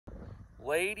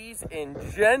Ladies and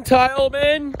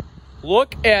gentlemen,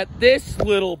 look at this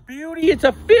little beauty. It's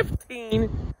a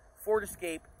 15 Ford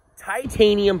Escape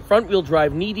titanium front-wheel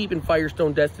drive, knee-deep in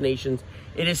Firestone destinations.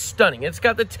 It is stunning. It's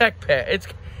got the tech pad. It's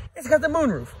got the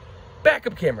moonroof,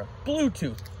 backup camera,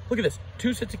 Bluetooth. Look at this.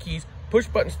 2 sets of keys,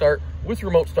 push-button start with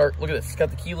remote start. Look at this. It's got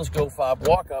the keyless go fob.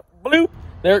 Walk up, bloop.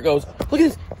 There it goes. Look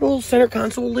at this little center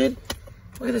console lid.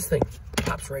 Look at this thing.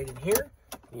 Pops right in here.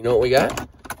 You know what we got?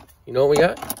 You know what we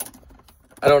got?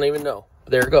 I don't even know.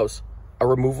 There it goes. A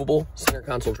removable center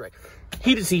console tray.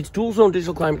 Heated seats, dual zone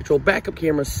digital climate control, backup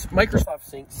cameras, Microsoft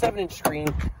Sync, 7-inch screen.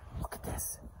 Look at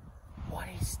this. What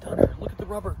a stunner. Look at the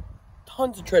rubber.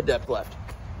 Tons of tread depth left.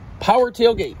 Power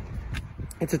tailgate.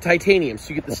 It's a titanium, so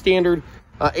you get the standard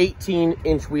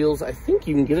 18-inch wheels. I think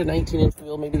you can get a 19-inch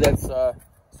wheel. Maybe that's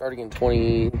starting in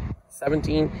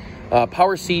 2017.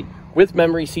 Power seat with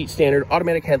memory seat standard,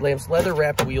 automatic headlamps, leather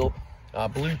wrapped wheel,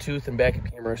 Bluetooth and backup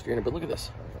camera standard. But look at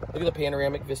this. Look at the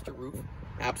panoramic vista roof.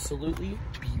 Absolutely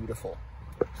beautiful.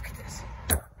 Look at this.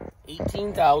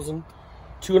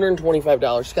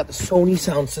 $18,225. It's got the Sony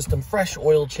sound system, fresh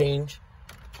oil change.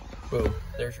 Boom.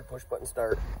 There's your push button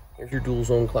start. Here's your dual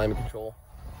zone climate control.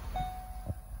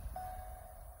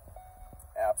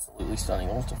 Absolutely stunning.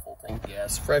 Almost a full tank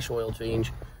gas. Fresh oil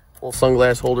change. Little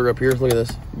sunglass holder up here. Look at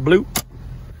this. Bloop.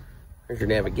 There's your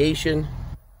navigation.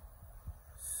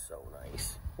 So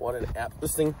nice. What an app.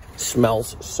 This thing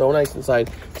smells so nice inside.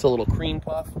 It's a little cream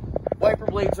puff. Wiper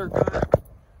blades are good.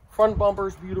 Front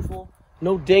bumper's beautiful.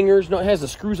 No dingers. No, it has the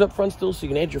screws up front still, so you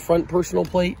can add your front personal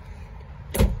plate.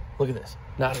 Look at this.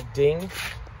 Not a ding.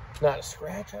 Not a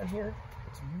scratch on here.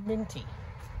 It's minty.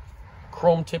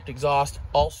 Chrome tipped exhaust.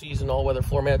 All season, all weather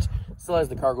floor mats. Still has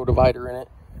the cargo divider in it.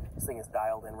 This thing is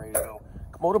dialed in, ready to go.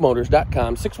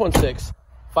 ComodoMotors.com,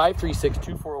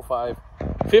 616-536-2405,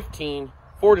 15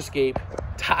 Ford Escape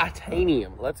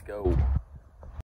titanium. Let's go.